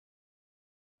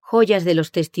Joyas de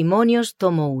los Testimonios,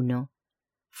 tomo 1.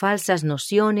 Falsas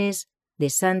nociones de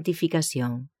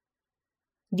santificación.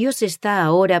 Dios está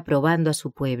ahora probando a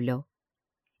su pueblo.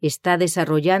 Está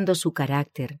desarrollando su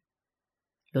carácter.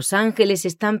 Los ángeles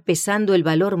están pesando el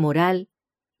valor moral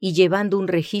y llevando un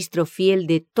registro fiel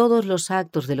de todos los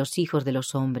actos de los hijos de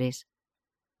los hombres.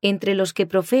 Entre los que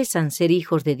profesan ser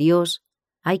hijos de Dios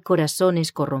hay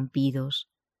corazones corrompidos,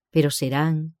 pero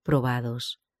serán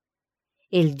probados.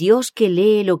 El Dios que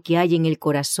lee lo que hay en el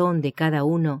corazón de cada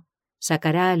uno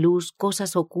sacará a luz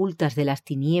cosas ocultas de las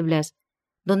tinieblas,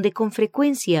 donde con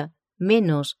frecuencia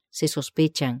menos se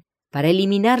sospechan, para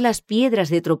eliminar las piedras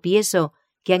de tropiezo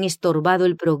que han estorbado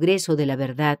el progreso de la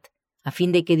verdad, a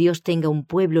fin de que Dios tenga un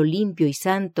pueblo limpio y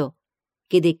santo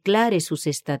que declare sus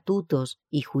estatutos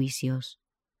y juicios.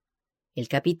 El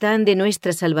capitán de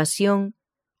nuestra salvación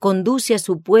conduce a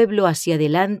su pueblo hacia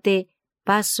adelante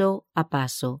paso a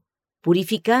paso,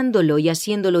 purificándolo y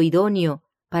haciéndolo idóneo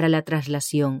para la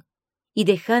traslación, y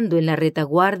dejando en la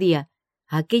retaguardia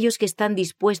a aquellos que están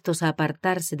dispuestos a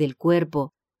apartarse del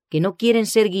cuerpo, que no quieren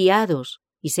ser guiados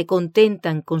y se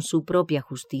contentan con su propia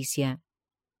justicia.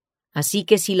 Así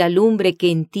que si la lumbre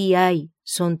que en ti hay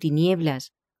son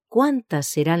tinieblas, ¿cuántas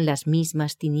serán las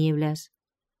mismas tinieblas?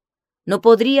 ¿No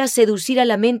podría seducir a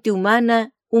la mente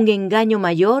humana un engaño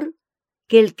mayor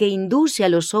que el que induce a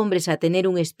los hombres a tener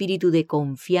un espíritu de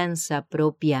confianza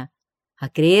propia, a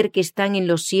creer que están en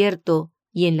lo cierto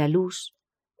y en la luz,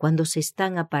 cuando se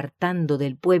están apartando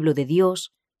del pueblo de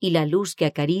Dios y la luz que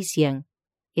acarician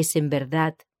es en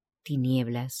verdad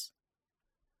tinieblas?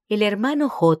 El hermano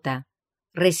J.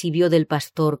 recibió del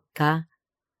pastor K.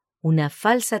 una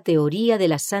falsa teoría de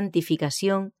la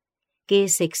santificación que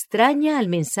es extraña al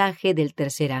mensaje del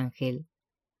tercer ángel.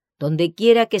 Donde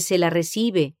quiera que se la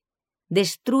recibe,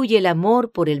 destruye el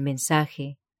amor por el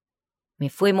mensaje. Me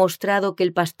fue mostrado que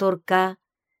el pastor K.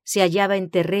 se hallaba en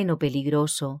terreno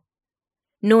peligroso.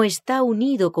 No está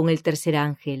unido con el tercer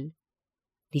ángel.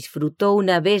 Disfrutó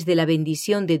una vez de la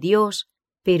bendición de Dios,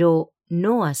 pero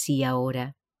no así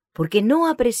ahora, porque no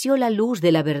apreció la luz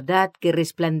de la verdad que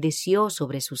resplandeció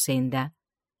sobre su senda.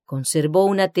 Conservó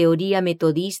una teoría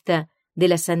metodista de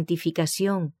la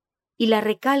santificación y la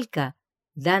recalca,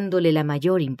 dándole la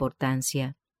mayor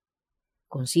importancia.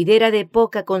 Considera de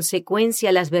poca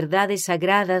consecuencia las verdades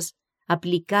sagradas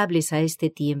aplicables a este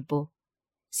tiempo.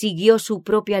 Siguió su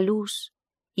propia luz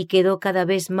y quedó cada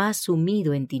vez más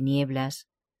sumido en tinieblas.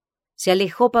 Se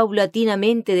alejó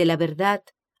paulatinamente de la verdad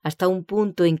hasta un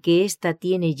punto en que ésta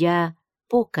tiene ya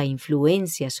poca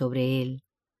influencia sobre él.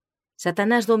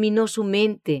 Satanás dominó su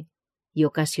mente y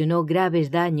ocasionó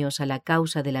graves daños a la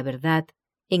causa de la verdad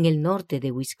en el norte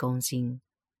de Wisconsin.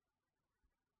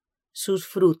 Sus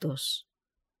frutos.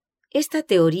 Esta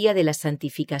teoría de la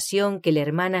santificación que la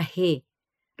hermana G.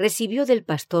 recibió del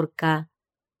pastor K.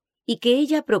 y que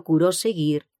ella procuró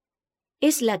seguir,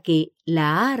 es la que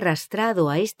la ha arrastrado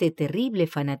a este terrible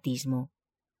fanatismo.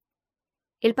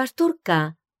 El pastor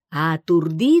K. ha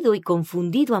aturdido y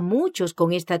confundido a muchos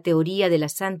con esta teoría de la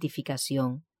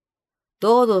santificación.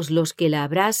 Todos los que la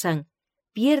abrazan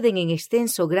pierden en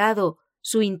extenso grado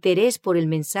su interés por el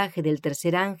mensaje del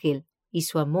tercer ángel y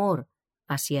su amor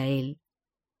hacia él.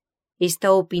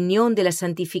 Esta opinión de la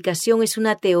santificación es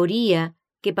una teoría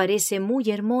que parece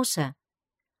muy hermosa.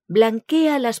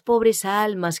 Blanquea a las pobres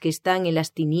almas que están en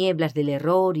las tinieblas del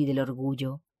error y del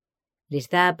orgullo. Les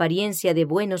da apariencia de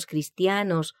buenos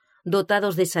cristianos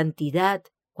dotados de santidad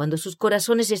cuando sus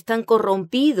corazones están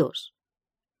corrompidos.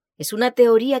 Es una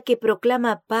teoría que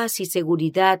proclama paz y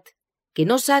seguridad, que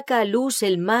no saca a luz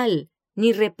el mal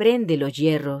ni reprende los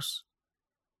yerros.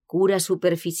 Cura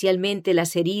superficialmente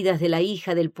las heridas de la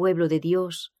hija del pueblo de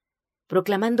Dios,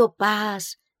 proclamando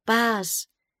paz, paz,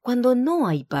 cuando no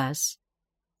hay paz.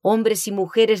 Hombres y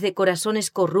mujeres de corazones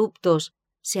corruptos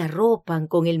se arropan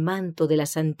con el manto de la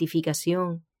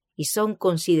santificación y son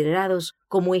considerados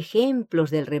como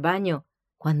ejemplos del rebaño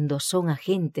cuando son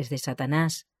agentes de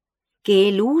Satanás, que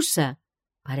él usa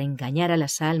para engañar a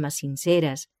las almas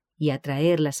sinceras y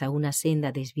atraerlas a una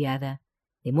senda desviada,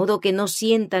 de modo que no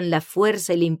sientan la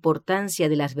fuerza y la importancia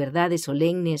de las verdades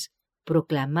solemnes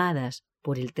proclamadas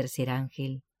por el tercer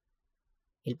ángel.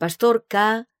 El pastor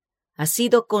K. ha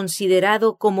sido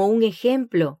considerado como un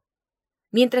ejemplo,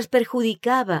 mientras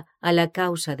perjudicaba a la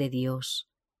causa de Dios.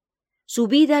 Su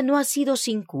vida no ha sido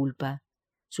sin culpa.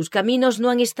 Sus caminos no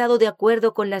han estado de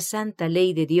acuerdo con la santa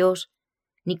ley de Dios,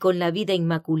 ni con la vida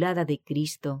inmaculada de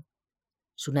Cristo.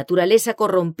 Su naturaleza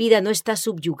corrompida no está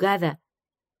subyugada,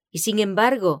 y sin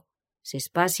embargo se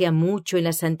espacia mucho en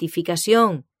la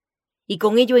santificación, y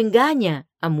con ello engaña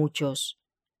a muchos.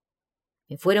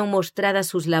 Me fueron mostradas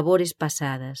sus labores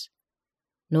pasadas.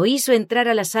 no hizo entrar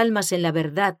a las almas en la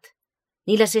verdad,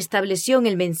 ni las estableció en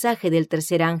el mensaje del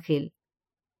tercer ángel.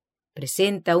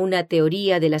 Presenta una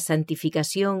teoría de la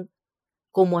santificación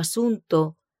como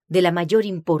asunto de la mayor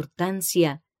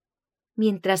importancia,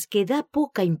 mientras que da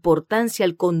poca importancia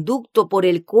al conducto por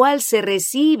el cual se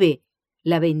recibe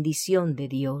la bendición de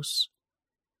Dios.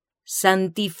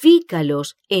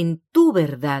 Santifícalos en tu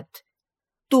verdad.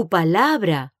 Tu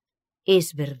palabra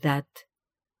es verdad.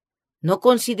 No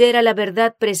considera la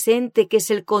verdad presente, que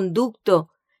es el conducto,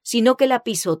 sino que la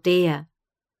pisotea.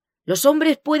 Los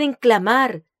hombres pueden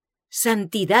clamar: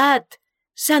 santidad,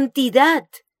 santidad,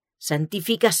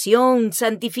 santificación,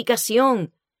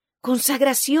 santificación,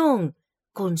 consagración,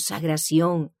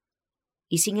 consagración,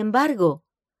 y sin embargo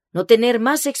no tener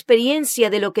más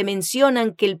experiencia de lo que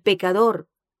mencionan que el pecador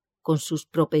con sus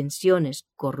propensiones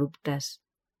corruptas.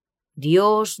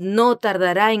 Dios no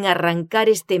tardará en arrancar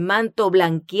este manto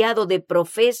blanqueado de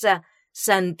profesa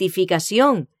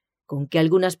santificación con que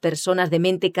algunas personas de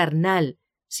mente carnal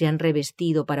se han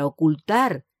revestido para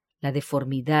ocultar la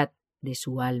deformidad de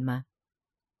su alma.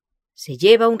 Se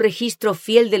lleva un registro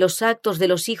fiel de los actos de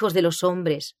los hijos de los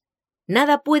hombres.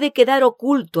 Nada puede quedar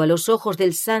oculto a los ojos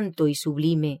del santo y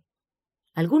sublime.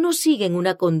 Algunos siguen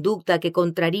una conducta que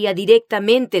contraría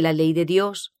directamente la ley de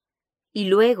Dios, y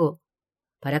luego,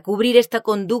 para cubrir esta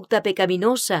conducta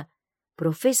pecaminosa,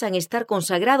 profesan estar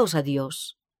consagrados a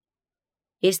Dios.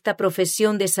 Esta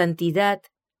profesión de santidad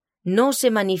no se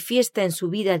manifiesta en su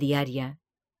vida diaria.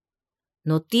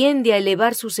 No tiende a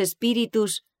elevar sus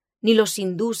espíritus ni los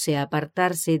induce a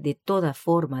apartarse de toda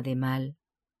forma de mal.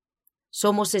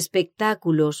 Somos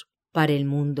espectáculos para el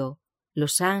mundo,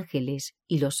 los ángeles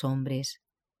y los hombres.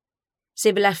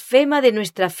 Se blasfema de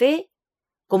nuestra fe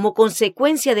como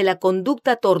consecuencia de la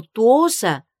conducta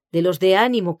tortuosa de los de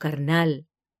ánimo carnal.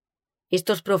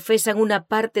 Estos profesan una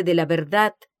parte de la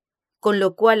verdad, con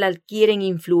lo cual adquieren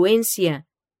influencia,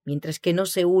 mientras que no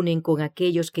se unen con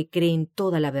aquellos que creen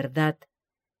toda la verdad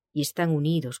y están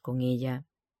unidos con ella.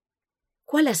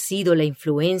 ¿Cuál ha sido la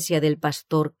influencia del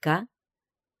pastor K?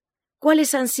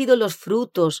 ¿Cuáles han sido los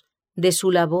frutos de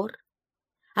su labor?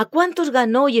 ¿A cuántos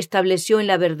ganó y estableció en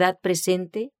la verdad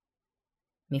presente?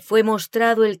 Me fue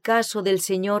mostrado el caso del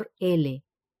señor L.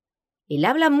 Él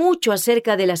habla mucho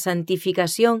acerca de la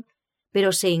santificación,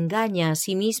 pero se engaña a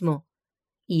sí mismo,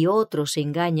 y otros se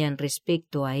engañan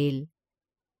respecto a él.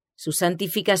 Su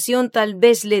santificación tal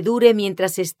vez le dure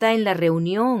mientras está en la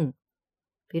reunión,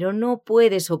 pero no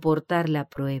puede soportar la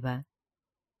prueba.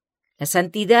 La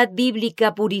santidad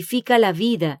bíblica purifica la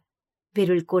vida,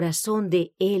 pero el corazón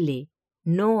de L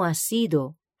no ha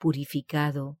sido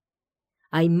purificado.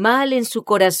 Hay mal en su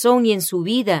corazón y en su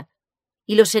vida,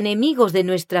 y los enemigos de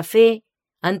nuestra fe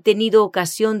han tenido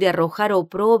ocasión de arrojar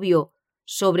oprobio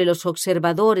sobre los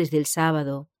observadores del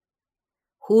sábado.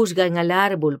 Juzgan al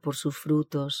árbol por sus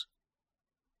frutos.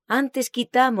 Antes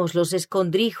quitamos los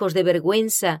escondrijos de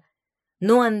vergüenza,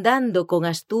 no andando con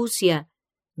astucia,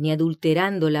 ni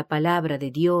adulterando la palabra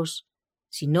de Dios,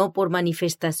 sino por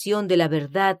manifestación de la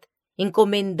verdad,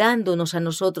 encomendándonos a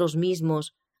nosotros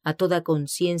mismos a toda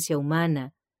conciencia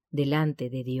humana delante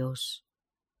de Dios.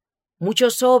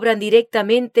 Muchos obran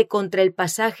directamente contra el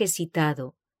pasaje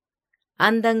citado,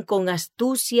 andan con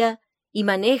astucia y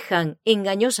manejan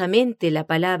engañosamente la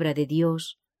palabra de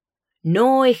Dios,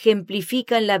 no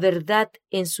ejemplifican la verdad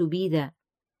en su vida,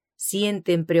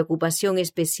 sienten preocupación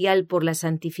especial por la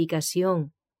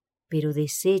santificación, pero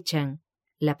desechan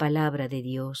la palabra de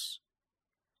Dios.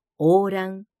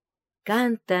 Oran,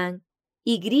 cantan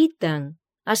y gritan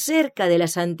acerca de la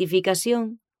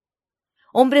santificación.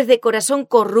 Hombres de corazón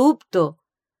corrupto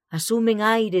asumen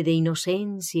aire de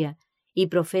inocencia y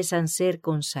profesan ser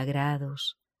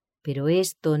consagrados, pero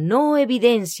esto no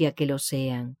evidencia que lo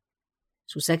sean.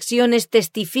 Sus acciones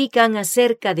testifican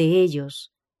acerca de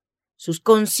ellos. Sus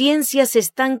conciencias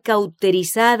están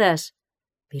cauterizadas,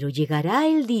 pero llegará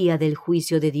el día del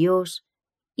juicio de Dios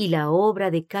y la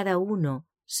obra de cada uno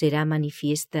será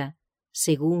manifiesta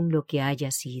según lo que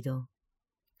haya sido.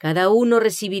 Cada uno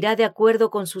recibirá de acuerdo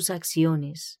con sus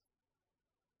acciones.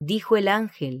 Dijo el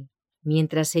ángel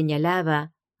mientras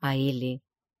señalaba a L.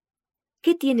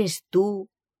 ¿Qué tienes tú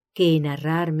que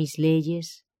narrar mis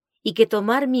leyes y que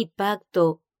tomar mi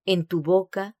pacto en tu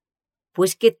boca?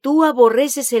 Pues que tú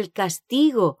aborreces el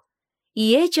castigo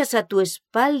y echas a tu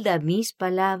espalda mis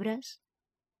palabras.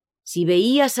 Si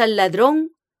veías al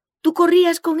ladrón, tú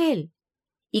corrías con él,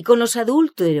 y con los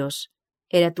adúlteros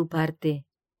era tu parte.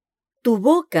 Tu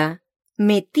boca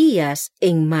metías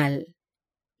en mal,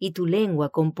 y tu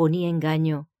lengua componía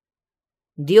engaño.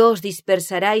 Dios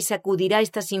dispersará y sacudirá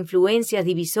estas influencias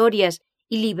divisorias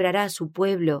y librará a su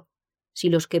pueblo, si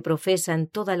los que profesan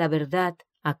toda la verdad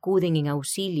acuden en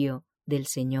auxilio del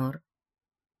Señor.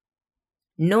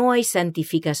 No hay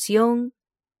santificación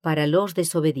para los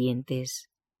desobedientes.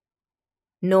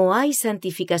 No hay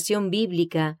santificación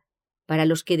bíblica para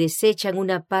los que desechan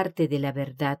una parte de la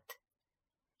verdad.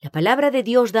 La palabra de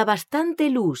Dios da bastante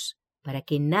luz para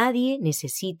que nadie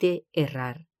necesite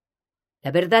errar.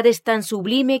 La verdad es tan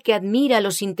sublime que admira a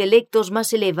los intelectos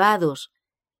más elevados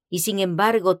y sin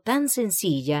embargo tan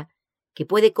sencilla que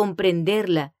puede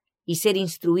comprenderla y ser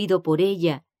instruido por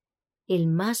ella el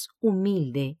más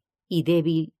humilde y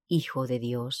débil Hijo de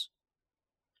Dios.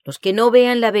 Los que no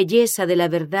vean la belleza de la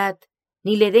verdad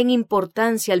ni le den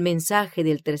importancia al mensaje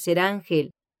del tercer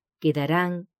ángel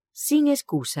quedarán sin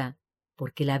excusa,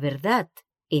 porque la verdad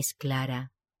es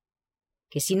clara.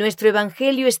 Que si nuestro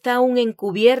evangelio está aún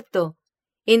encubierto,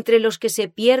 entre los que se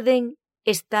pierden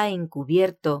está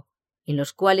encubierto, en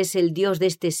los cuales el Dios de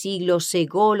este siglo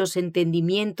cegó los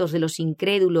entendimientos de los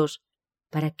incrédulos,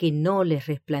 para que no les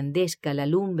resplandezca la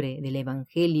lumbre del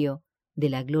evangelio de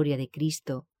la gloria de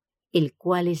Cristo, el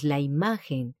cual es la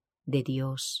imagen de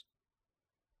Dios.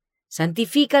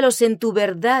 Santifícalos en tu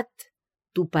verdad,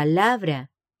 tu palabra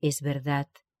es verdad.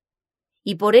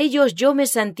 Y por ellos yo me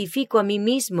santifico a mí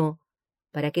mismo,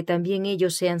 para que también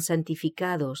ellos sean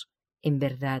santificados en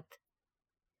verdad.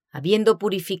 Habiendo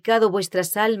purificado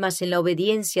vuestras almas en la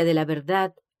obediencia de la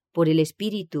verdad por el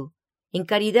Espíritu, en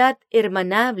caridad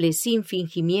hermanable sin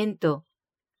fingimiento,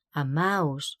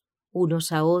 amaos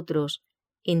unos a otros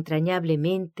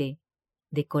entrañablemente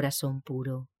de corazón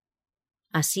puro.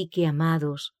 Así que,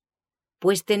 amados,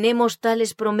 pues tenemos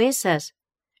tales promesas,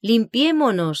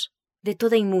 limpiémonos de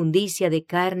toda inmundicia de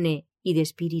carne y de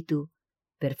espíritu,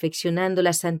 perfeccionando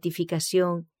la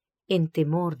santificación en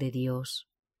temor de Dios.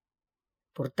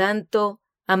 Por tanto,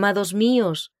 amados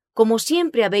míos, como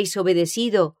siempre habéis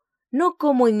obedecido, no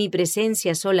como en mi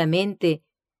presencia solamente,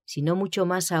 sino mucho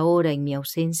más ahora en mi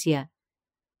ausencia,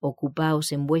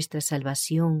 ocupaos en vuestra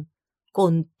salvación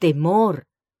con temor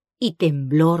y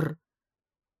temblor,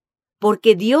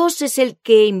 porque Dios es el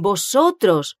que en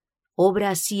vosotros obra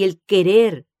así el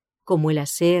querer como el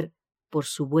hacer por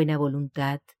su buena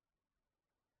voluntad.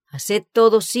 Haced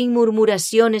todo sin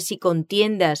murmuraciones y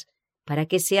contiendas, para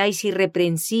que seáis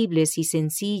irreprensibles y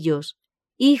sencillos,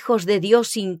 hijos de Dios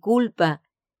sin culpa,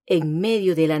 en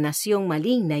medio de la nación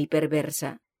maligna y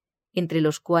perversa, entre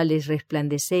los cuales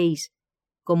resplandecéis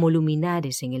como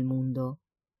luminares en el mundo.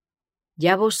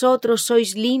 Ya vosotros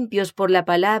sois limpios por la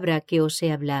palabra que os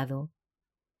he hablado.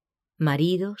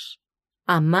 Maridos,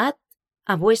 amad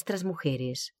a vuestras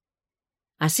mujeres,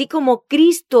 así como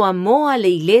Cristo amó a la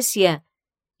Iglesia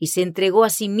y se entregó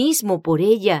a sí mismo por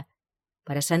ella,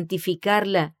 para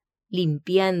santificarla,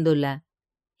 limpiándola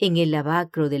en el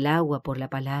lavacro del agua por la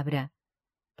palabra,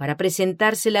 para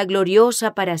presentársela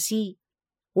gloriosa para sí,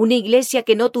 una Iglesia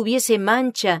que no tuviese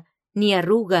mancha, ni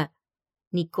arruga,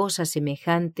 ni cosa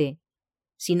semejante,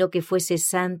 sino que fuese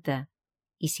santa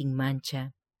y sin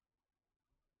mancha.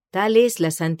 Tal es la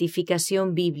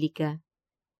santificación bíblica.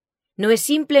 No es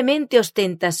simplemente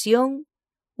ostentación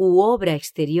u obra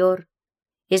exterior,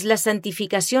 es la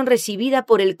santificación recibida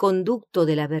por el conducto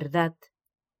de la verdad.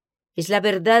 Es la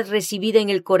verdad recibida en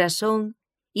el corazón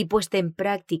y puesta en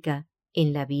práctica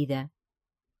en la vida.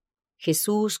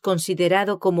 Jesús,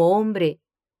 considerado como hombre,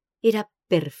 era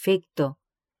perfecto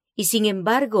y sin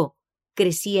embargo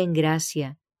crecía en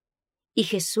gracia. Y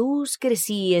Jesús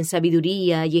crecía en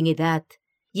sabiduría y en edad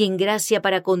y en gracia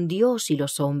para con Dios y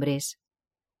los hombres.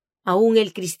 Aún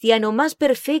el cristiano más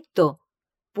perfecto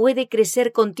puede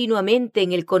crecer continuamente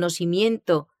en el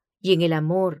conocimiento y en el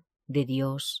amor de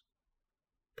Dios.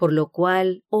 Por lo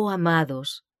cual, oh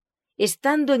amados,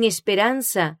 estando en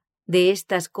esperanza de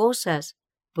estas cosas,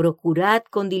 procurad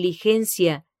con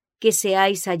diligencia que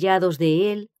seáis hallados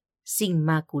de Él sin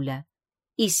mácula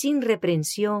y sin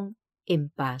reprensión en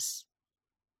paz.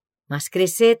 Mas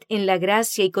creced en la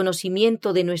gracia y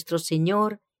conocimiento de nuestro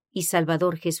Señor y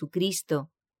Salvador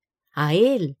Jesucristo. A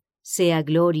Él sea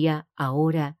gloria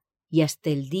ahora y hasta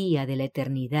el día de la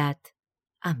eternidad.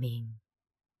 Amén.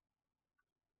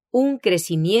 Un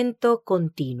crecimiento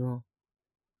continuo.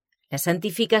 La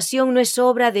santificación no es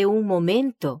obra de un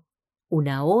momento,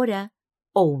 una hora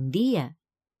o un día.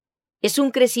 Es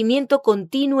un crecimiento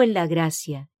continuo en la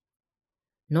gracia.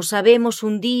 No sabemos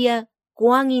un día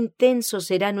cuán intenso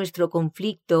será nuestro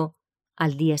conflicto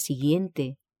al día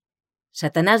siguiente.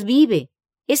 Satanás vive,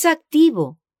 es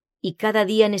activo, y cada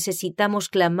día necesitamos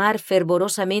clamar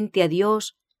fervorosamente a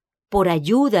Dios por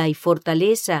ayuda y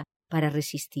fortaleza para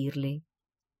resistirle.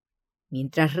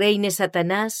 Mientras reine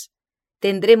Satanás,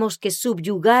 tendremos que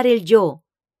subyugar el yo,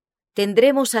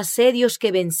 tendremos asedios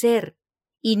que vencer,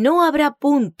 y no habrá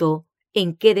punto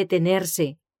en que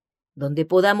detenerse, donde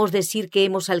podamos decir que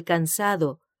hemos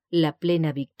alcanzado la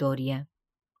plena victoria.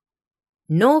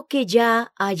 No que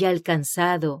ya haya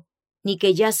alcanzado, ni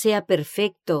que ya sea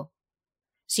perfecto,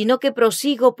 sino que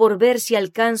prosigo por ver si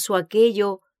alcanzo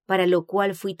aquello para lo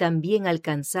cual fui también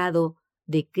alcanzado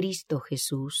de Cristo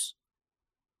Jesús.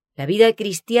 La vida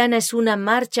cristiana es una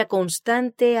marcha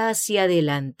constante hacia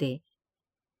adelante.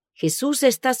 Jesús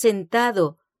está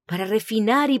sentado para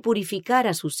refinar y purificar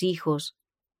a sus hijos,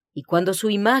 y cuando su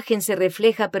imagen se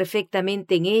refleja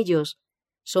perfectamente en ellos,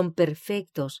 son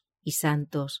perfectos y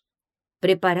santos,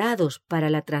 preparados para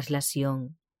la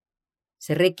traslación.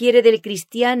 Se requiere del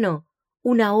cristiano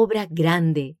una obra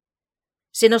grande.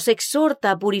 Se nos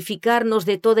exhorta a purificarnos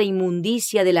de toda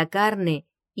inmundicia de la carne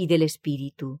y del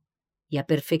espíritu, y a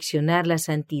perfeccionar la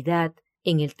santidad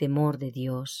en el temor de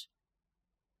Dios.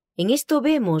 En esto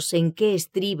vemos en qué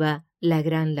estriba la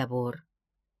gran labor.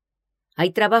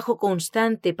 Hay trabajo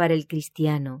constante para el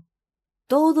cristiano.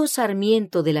 Todo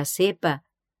sarmiento de la cepa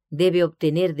debe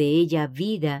obtener de ella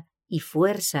vida y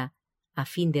fuerza a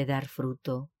fin de dar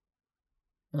fruto.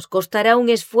 Nos costará un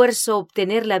esfuerzo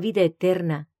obtener la vida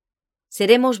eterna.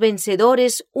 Seremos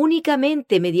vencedores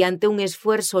únicamente mediante un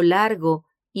esfuerzo largo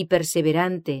y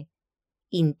perseverante,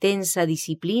 intensa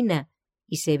disciplina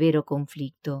y severo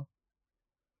conflicto.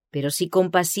 Pero si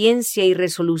con paciencia y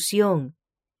resolución,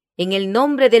 en el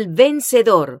nombre del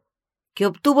vencedor, que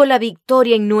obtuvo la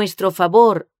victoria en nuestro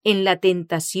favor en la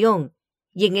tentación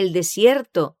y en el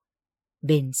desierto,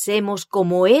 vencemos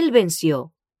como Él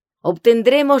venció,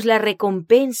 obtendremos la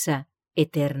recompensa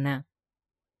eterna.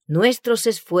 Nuestros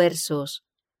esfuerzos,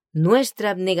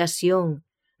 nuestra abnegación,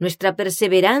 nuestra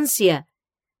perseverancia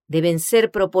deben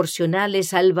ser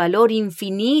proporcionales al valor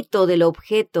infinito del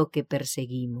objeto que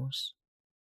perseguimos.